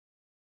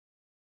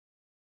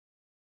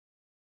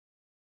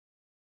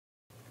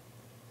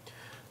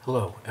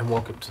Hello and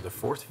welcome to the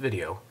fourth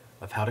video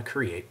of how to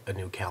create a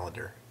new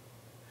calendar.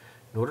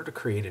 In order to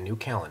create a new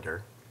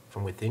calendar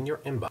from within your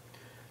inbox,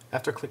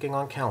 after clicking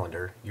on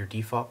calendar, your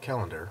default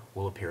calendar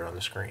will appear on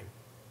the screen.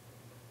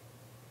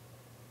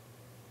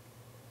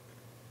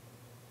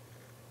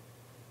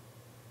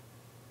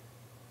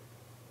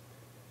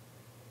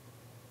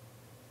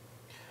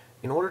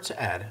 In order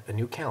to add a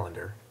new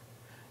calendar,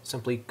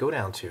 simply go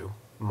down to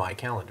My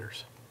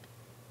Calendars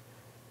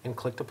and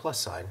click the plus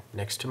sign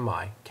next to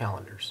My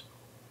Calendars.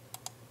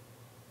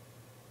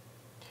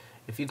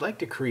 If you'd like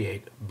to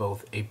create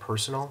both a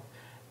personal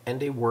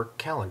and a work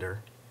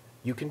calendar,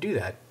 you can do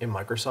that in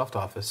Microsoft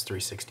Office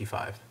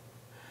 365.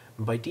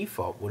 By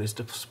default, what is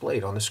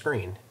displayed on the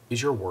screen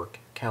is your work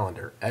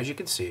calendar. As you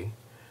can see,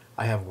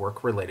 I have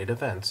work-related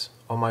events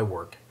on my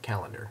work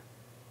calendar.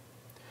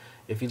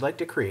 If you'd like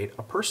to create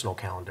a personal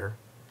calendar,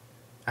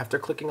 after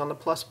clicking on the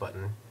plus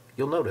button,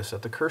 you'll notice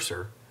that the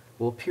cursor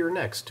will appear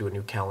next to a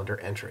new calendar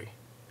entry.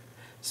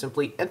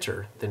 Simply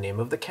enter the name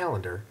of the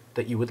calendar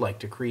that you would like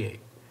to create.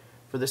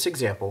 For this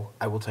example,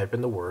 I will type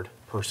in the word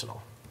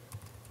personal.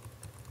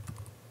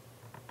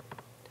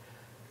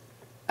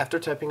 After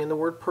typing in the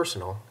word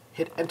personal,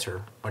 hit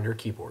enter on your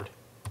keyboard.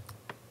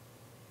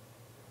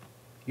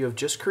 You have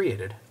just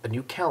created a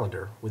new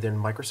calendar within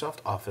Microsoft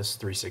Office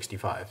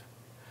 365.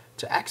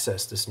 To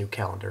access this new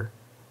calendar,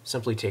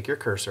 simply take your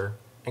cursor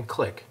and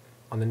click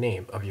on the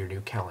name of your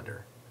new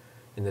calendar.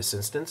 In this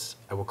instance,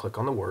 I will click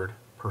on the word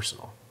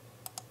personal.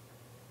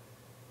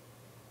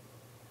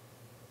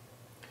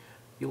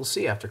 You will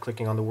see after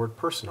clicking on the word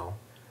personal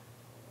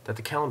that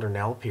the calendar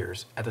now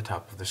appears at the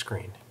top of the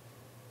screen.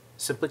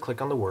 Simply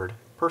click on the word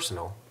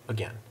personal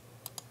again.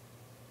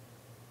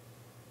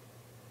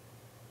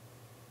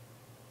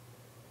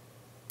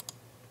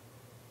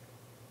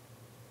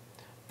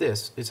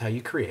 This is how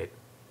you create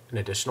an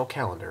additional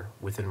calendar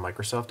within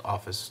Microsoft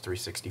Office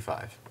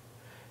 365.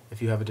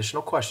 If you have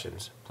additional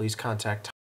questions, please contact